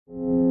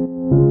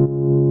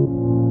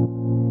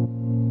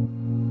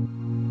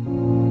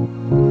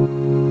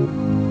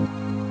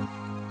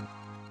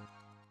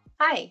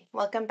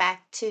welcome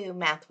back to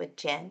Math with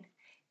Jen.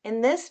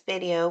 In this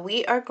video,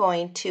 we are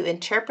going to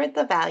interpret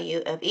the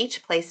value of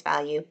each place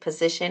value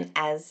position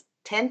as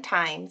 10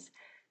 times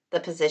the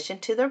position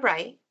to the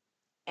right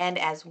and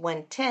as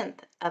 1/10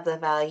 of the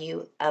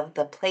value of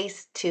the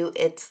place to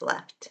its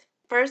left.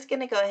 First, going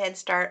to go ahead and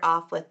start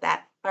off with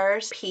that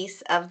first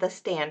piece of the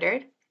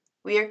standard.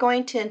 We are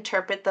going to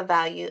interpret the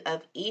value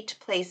of each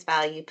place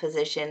value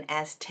position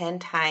as 10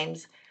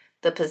 times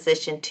the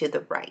position to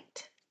the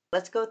right.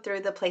 Let's go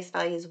through the place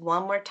values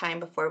one more time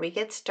before we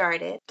get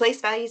started.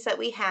 Place values that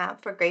we have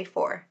for grade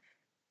 4.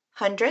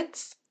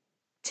 Hundreds,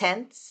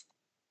 tenths,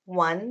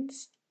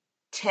 ones,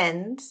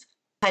 tens,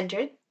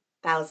 hundred,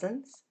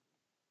 thousands,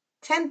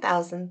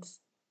 10,000s,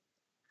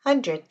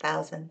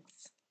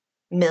 100,000s,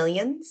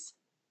 millions,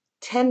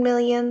 10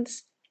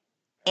 millions,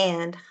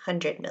 and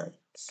 100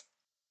 millions.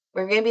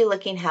 We're going to be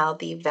looking how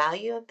the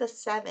value of the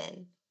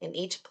 7 in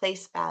each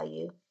place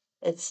value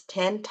is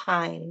 10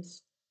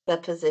 times the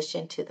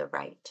position to the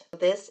right.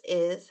 This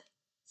is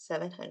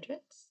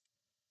 700s.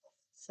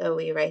 So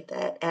we write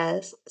that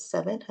as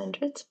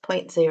 700s,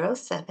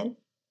 0.07.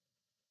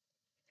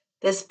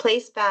 This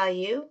place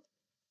value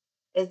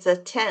is a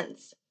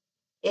tenth.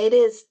 It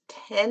is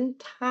 10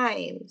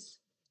 times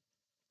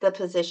the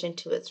position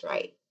to its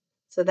right.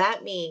 So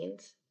that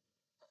means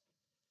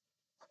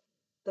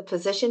the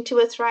position to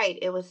its right,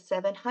 it was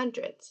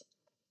 700s.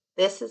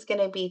 This is going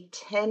to be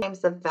 10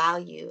 times the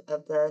value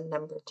of the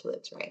number to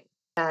its right.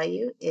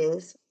 Value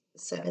is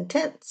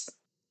 7/10.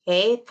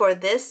 Okay, for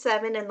this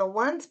 7 in the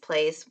ones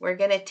place, we're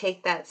going to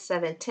take that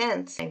 7/10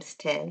 times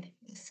 10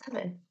 is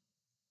 7.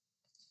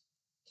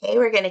 Okay,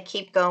 we're going to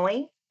keep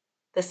going.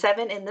 The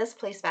 7 in this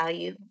place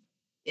value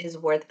is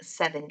worth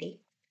 70.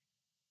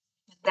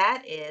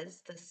 That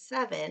is the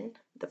 7,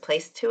 the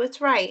place to its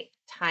right,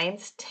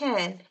 times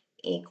 10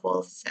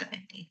 equals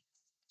 70.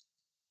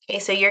 Okay,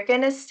 so you're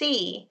going to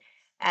see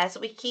as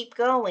we keep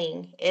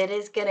going, it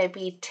is going to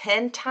be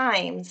 10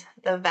 times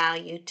the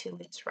value to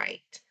its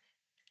right.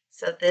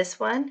 So this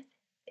one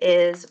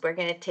is, we're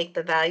going to take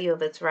the value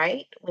of its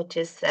right, which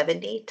is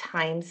 70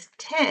 times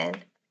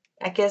 10.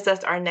 That gives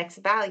us our next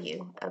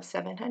value of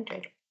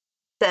 700.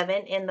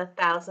 7 in the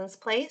thousands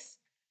place,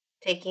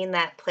 taking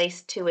that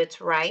place to its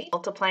right,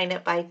 multiplying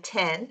it by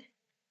 10,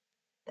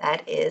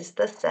 that is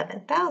the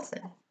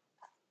 7,000.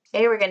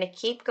 Okay, we're going to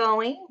keep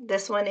going.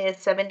 This one is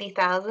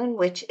 70,000,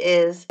 which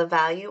is the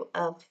value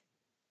of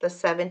the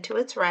 7 to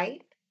its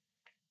right,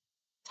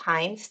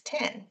 times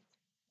 10.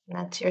 And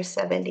that's your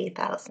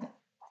 70,000.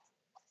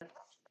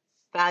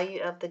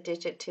 Value of the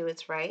digit to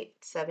its right,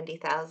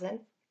 70,000,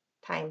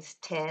 times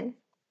 10,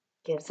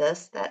 gives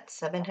us that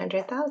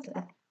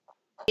 700,000.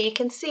 You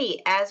can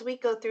see, as we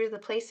go through the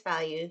place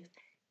value,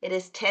 it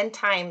is 10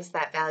 times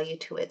that value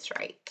to its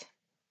right.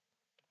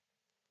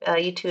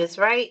 Value to its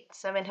right,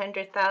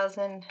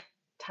 700,000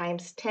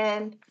 times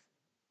 10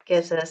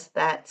 gives us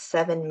that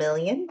 7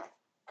 million.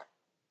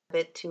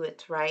 Bit to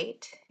its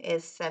right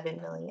is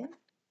 7 million.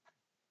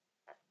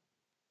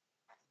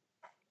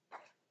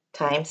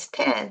 Times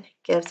 10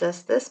 gives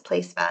us this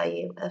place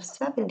value of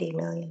 70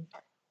 million.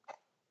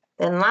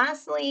 Then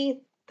lastly,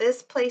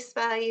 this place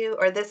value,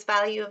 or this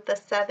value of the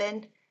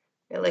 7,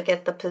 we look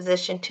at the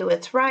position to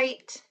its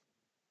right,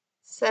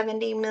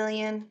 70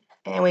 million,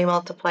 and we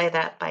multiply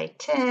that by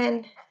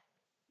 10,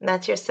 and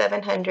that's your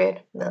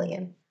 700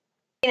 million.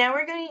 Now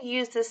we're going to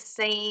use the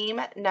same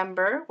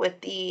number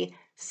with the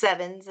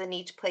 7s in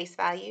each place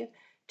value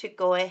to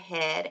go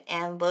ahead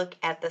and look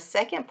at the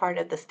second part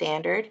of the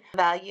standard,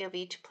 value of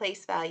each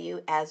place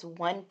value as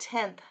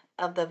 1/10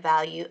 of the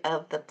value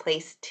of the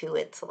place to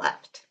its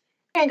left.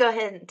 We're going to go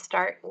ahead and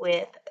start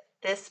with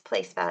this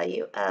place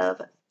value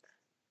of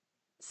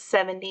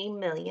 70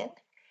 million.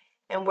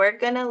 And we're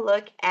going to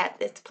look at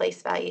this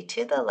place value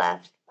to the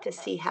left to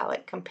see how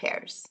it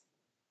compares.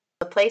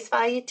 The place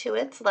value to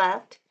its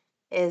left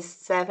is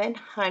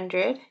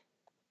 700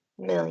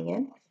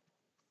 million.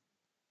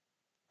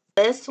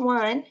 This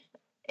one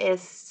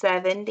is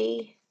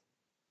 70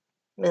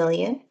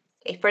 million.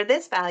 Okay, for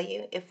this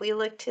value, if we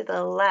look to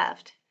the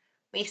left,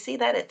 we see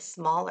that it's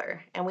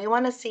smaller, and we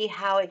want to see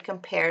how it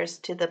compares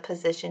to the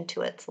position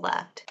to its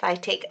left. If I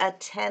take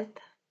 1/10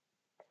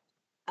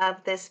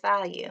 of this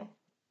value,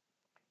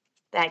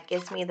 that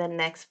gives me the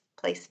next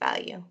place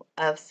value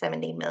of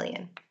 70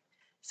 million.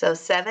 So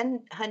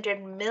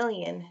 700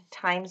 million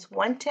times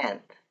 1/10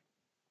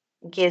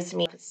 gives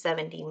me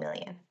 70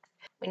 million.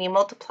 When you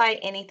multiply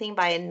anything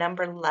by a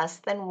number less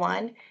than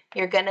 1,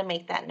 you're going to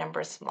make that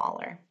number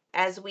smaller.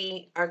 As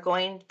we are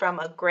going from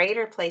a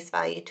greater place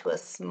value to a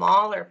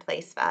smaller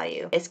place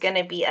value, it's going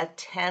to be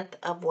 1/10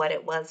 of what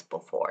it was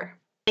before.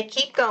 I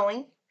keep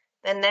going.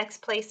 The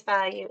next place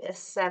value is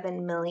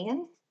 7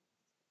 million.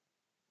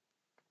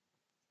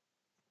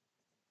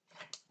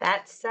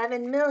 That's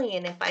 7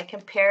 million. If I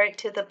compare it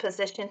to the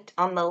position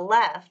on the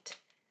left,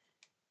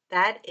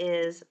 that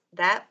is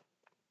that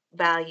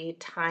value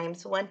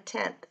times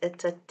 1/10.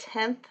 It's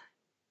 1/10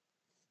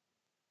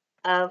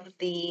 of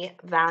the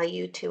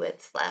value to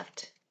its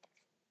left.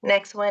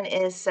 Next one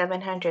is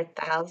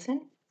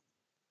 700,000.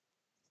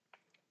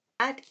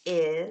 That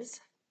is,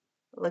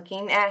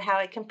 looking at how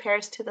it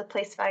compares to the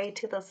place value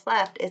to the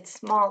left, it's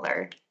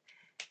smaller.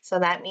 So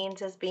that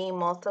means it's being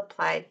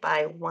multiplied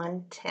by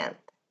 1/10.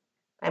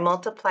 I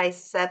multiply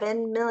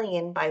 7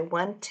 million by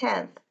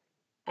 1/10.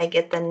 I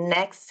get the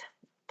next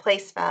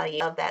place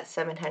value of that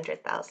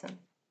 700,000.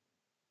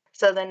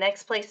 So the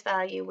next place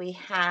value we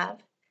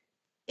have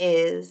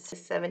is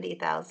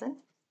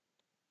 70,000.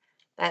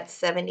 That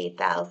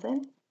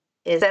 70,000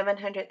 is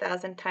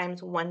 700,000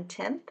 times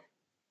 1/10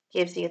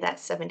 gives you that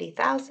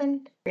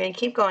 70,000. We're going to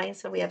keep going.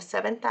 So we have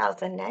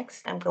 7,000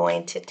 next. I'm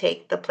going to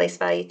take the place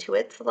value to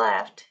its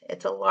left.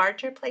 It's a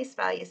larger place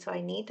value, so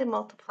I need to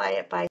multiply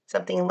it by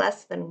something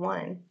less than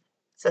 1.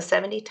 So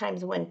 70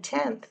 times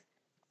 1/10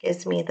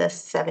 gives me the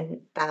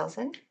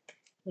 7,000.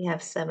 We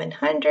have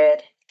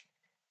 700.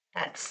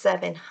 That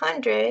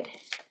 700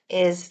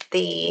 is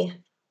the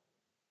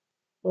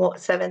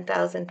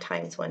 7,000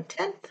 times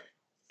 1/10.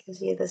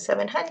 Gives you the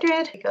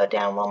 700. We go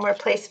down one more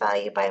place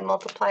value by a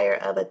multiplier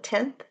of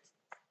 1/10.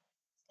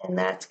 And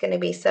that's going to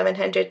be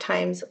 700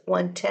 times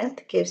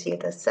 1/10 gives you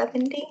the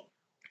 70.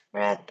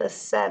 We're at the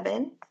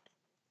 7.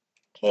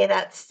 Okay,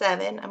 that's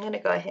 7. I'm going to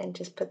go ahead and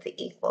just put the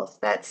equals.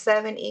 That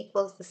 7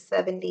 equals the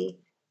 70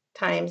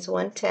 times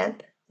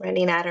 1/10.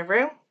 Running out of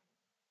room.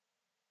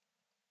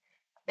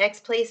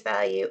 Next place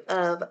value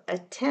of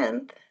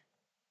 1/10,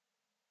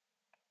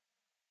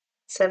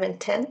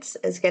 7/10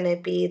 is going to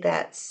be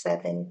that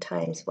 7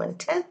 times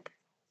 1/10.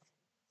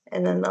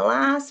 And then the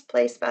last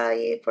place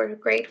value for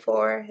grade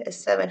 4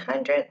 is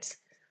 700,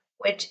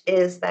 which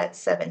is that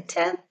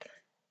 7/10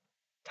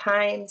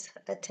 times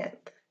 1/10.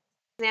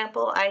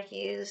 Example, I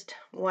used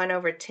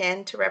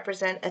 1/10 to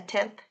represent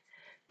 1/10,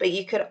 but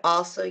you could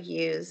also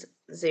use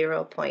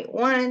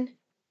 0.1,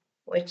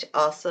 which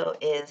also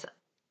is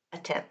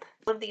 1/10.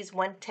 All of these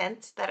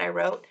 1/10ths that I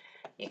wrote,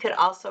 you could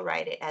also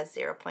write it as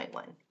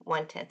 0.1,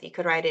 1/10. You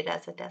could write it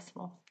as a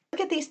decimal. Look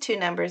at these two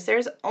numbers.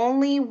 There's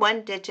only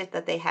one digit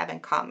that they have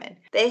in common.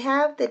 They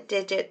have the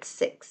digit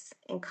 6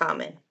 in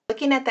common.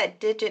 Looking at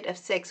that digit of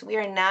 6, we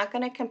are now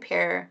going to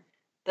compare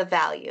the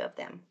value of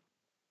them.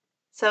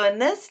 So in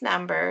this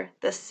number,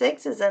 the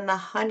 6 is in the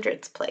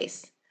hundreds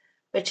place,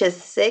 which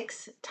is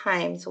 6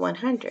 times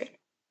 100.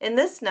 In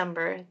this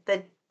number,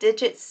 the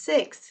digit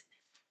 6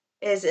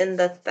 is in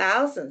the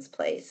thousands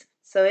place,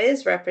 so it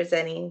is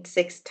representing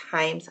 6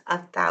 times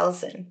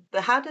 1,000.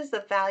 But how does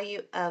the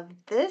value of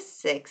this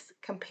 6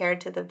 compare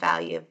to the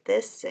value of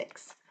this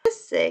 6?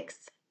 This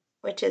 6,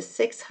 which is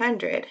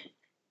 600,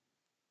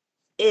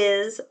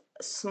 is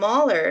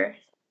smaller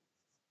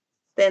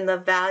than the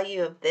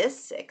value of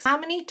this 6. How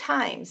many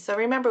times? So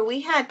remember,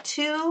 we had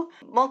two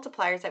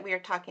multipliers that we were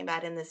talking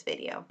about in this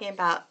video. Talking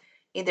about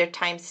either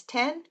times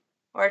 10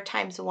 or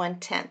times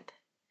 1/10.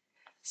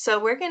 So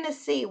we're going to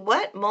see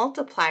what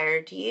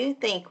multiplier do you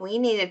think we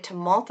needed to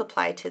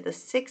multiply to the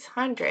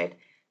 600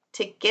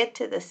 to get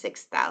to the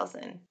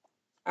 6,000?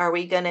 Are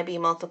we going to be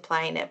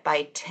multiplying it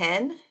by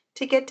 10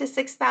 to get to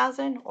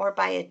 6,000 or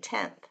by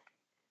 1/10?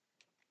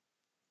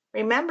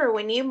 Remember,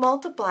 when you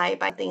multiply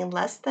by something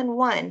less than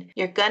 1,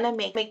 you're going to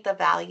make the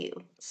value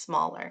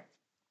smaller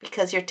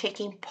because you're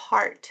taking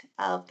part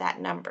of that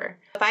number.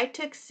 If I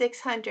took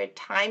 600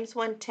 times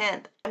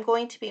 1/10, I'm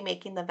going to be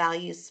making the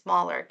value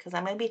smaller because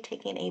I'm going to be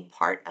taking a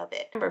part of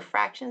it. Remember,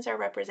 fractions are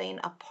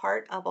representing a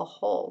part of a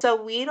whole. So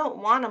we don't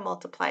want to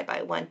multiply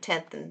by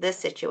 1/10 in this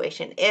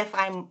situation if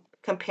I'm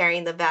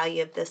comparing the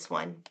value of this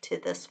one to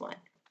this one.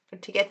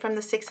 But to get from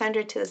the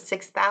 600 to the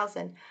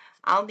 6,000,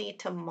 I'll need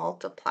to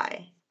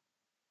multiply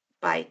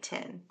by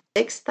 10.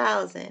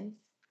 6,000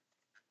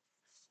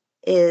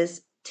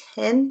 is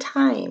 10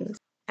 times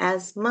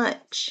as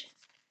much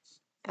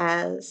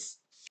as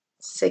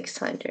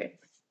 600.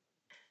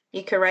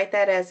 You could write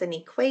that as an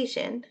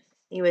equation.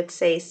 You would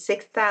say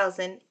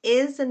 6,000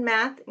 is in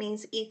math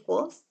means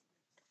equals.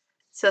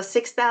 So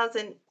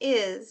 6,000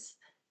 is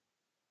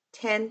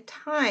 10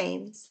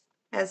 times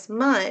as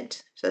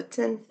much, so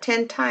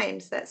 10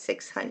 times that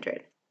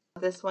 600.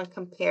 This one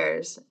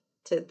compares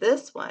to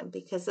this one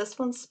because this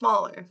one's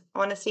smaller. I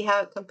want to see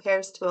how it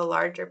compares to a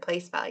larger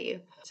place value.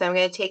 So I'm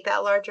going to take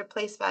that larger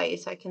place value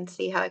so I can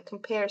see how it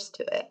compares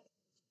to it.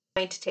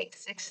 I'm going to take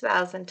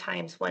 6,000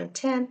 times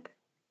 1/10,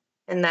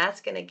 and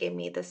that's going to give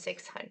me the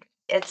 600.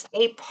 It's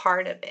a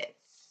part of it.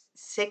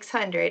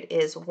 600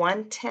 is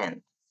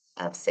 1/10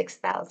 of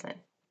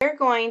 6,000. We're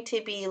going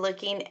to be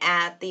looking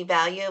at the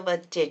value of a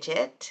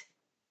digit,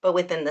 but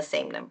within the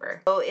same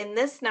number. So in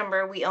this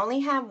number, we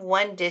only have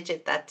one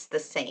digit that's the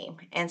same.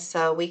 And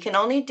so we can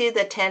only do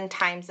the 10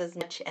 times as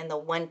much and the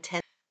 1/10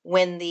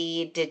 when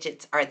the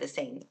digits are the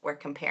same we're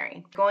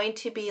comparing. We're going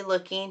to be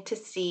looking to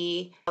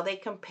see how they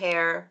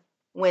compare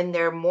when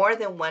they're more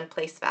than one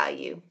place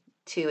value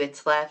to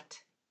its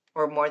left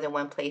or more than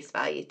one place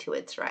value to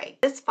its right.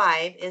 This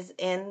 5 is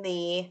in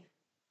the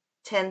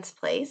tens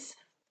place,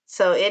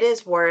 so it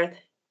is worth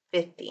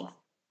 50.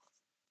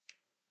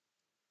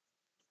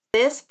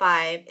 This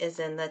 5 is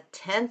in the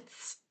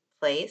tenths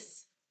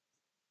place,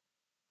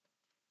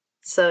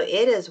 so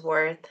it is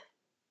worth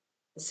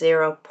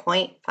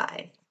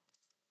 0.5.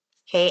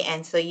 Okay,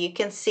 and so you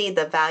can see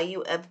the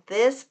value of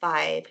this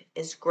 5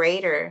 is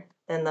greater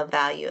than the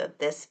value of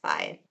this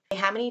 5.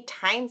 How many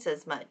times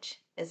as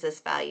much is this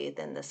value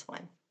than this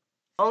one?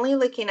 Only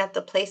looking at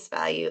the place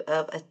value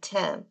of a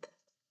tenth,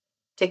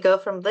 to go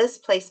from this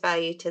place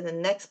value to the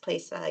next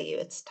place value,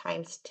 it's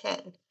times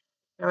 10.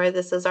 Remember,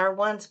 this is our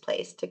ones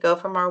place. To go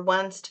from our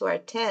ones to our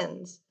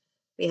tens,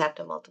 we have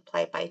to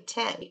multiply by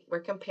 10.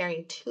 We're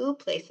comparing two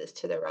places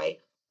to the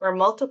right. We're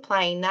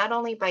multiplying not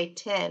only by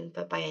 10,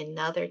 but by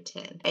another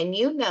 10. And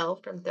you know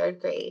from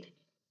third grade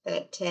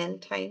that 10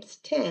 times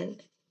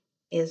 10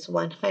 is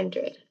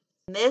 100.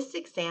 In this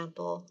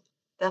example,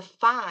 the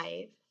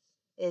 5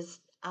 is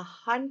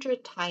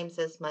 100 times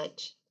as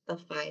much the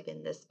 5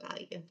 in this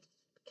value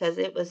because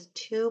it was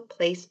two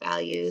place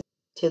values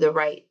to the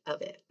right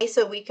of it. Okay,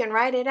 so we can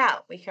write it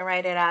out. We can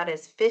write it out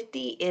as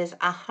 50 is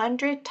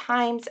 100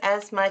 times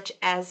as much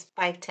as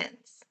 5/10.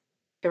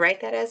 To write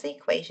that as an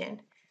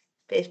equation,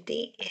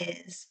 50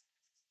 is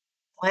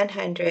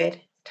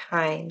 100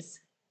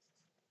 times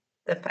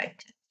the 5/10. In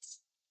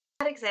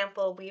that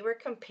example, we were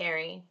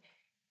comparing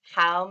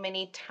how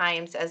many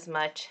times as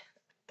much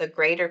the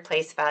greater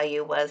place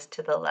value was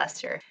to the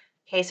lesser.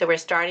 Okay, so we're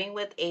starting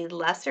with a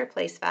lesser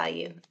place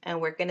value, and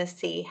we're going to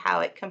see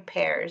how it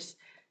compares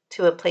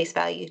to a place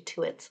value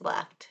to its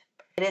left.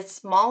 It is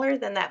smaller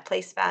than that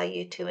place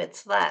value to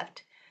its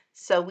left,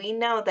 so we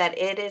know that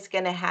it is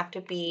going to have to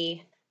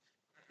be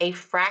a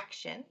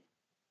fraction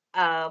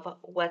of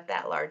what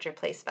that larger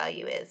place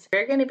value is.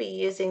 We're going to be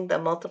using the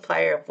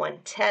multiplier of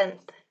 1/10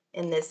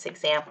 in this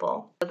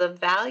example. So the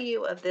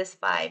value of this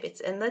 5,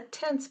 it's in the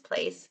tens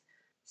place,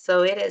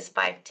 so it is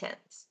 5/10.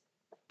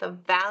 The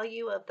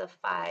value of the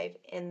 5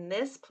 in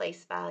this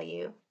place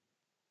value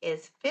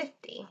is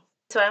 50.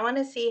 So I want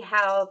to see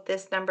how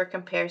this number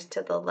compares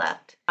to the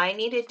left. I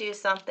need to do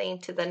something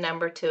to the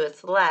number to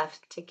its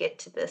left to get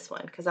to this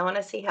one because I want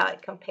to see how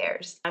it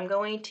compares. I'm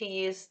going to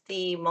use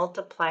the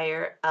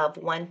multiplier of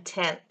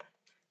 1/10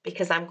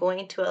 because I'm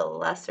going to a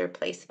lesser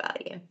place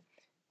value.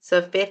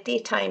 So 50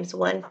 times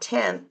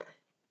 1/10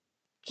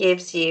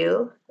 gives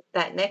you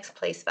that next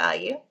place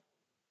value.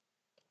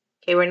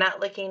 Okay, we're not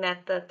looking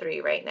at the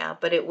 3 right now,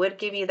 but it would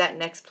give you that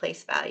next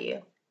place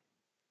value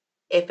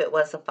if it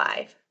was a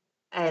 5.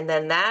 And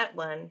then that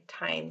one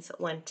times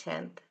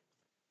 1/10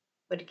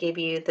 would give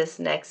you this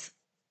next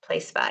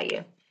place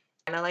value.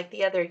 Kind of like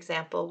the other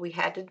example, we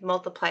had to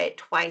multiply it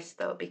twice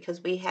though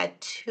because we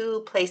had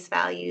two place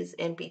values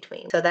in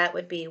between. So that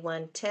would be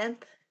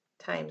 1/10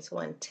 times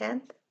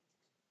 1/10.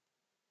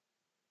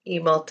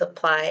 You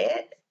multiply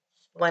it.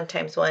 1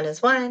 times 1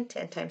 is 1,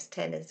 10 times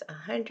 10 is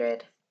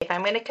 100. If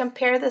I'm going to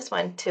compare this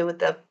one to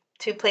the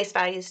two place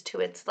values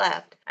to its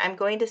left, I'm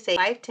going to say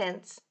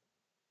 5/10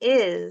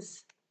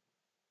 is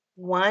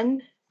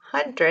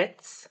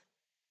 1/100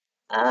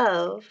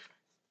 of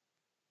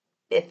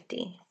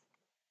 50.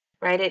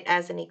 Write it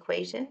as an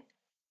equation.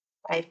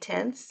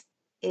 5/10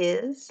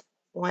 is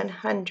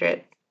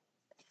 100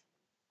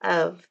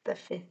 of the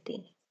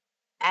 50.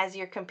 As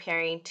you're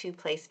comparing two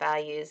place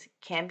values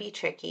can be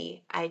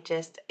tricky. I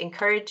just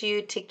encourage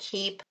you to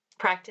keep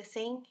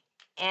practicing.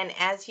 And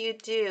as you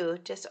do,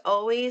 just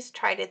always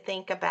try to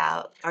think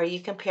about, are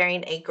you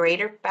comparing a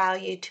greater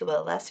value to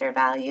a lesser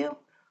value?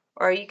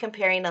 Or are you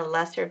comparing a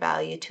lesser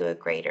value to a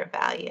greater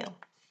value?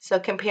 So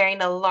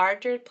comparing a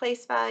larger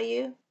place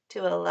value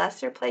to a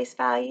lesser place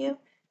value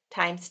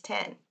times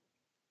 10.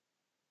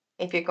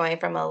 If you're going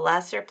from a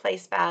lesser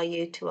place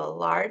value to a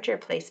larger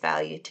place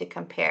value to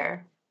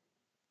compare,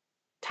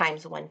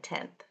 times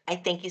 1/10. I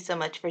thank you so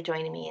much for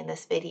joining me in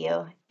this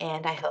video,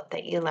 and I hope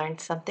that you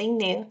learned something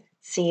new.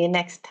 See you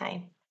next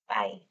time.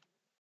 Bye.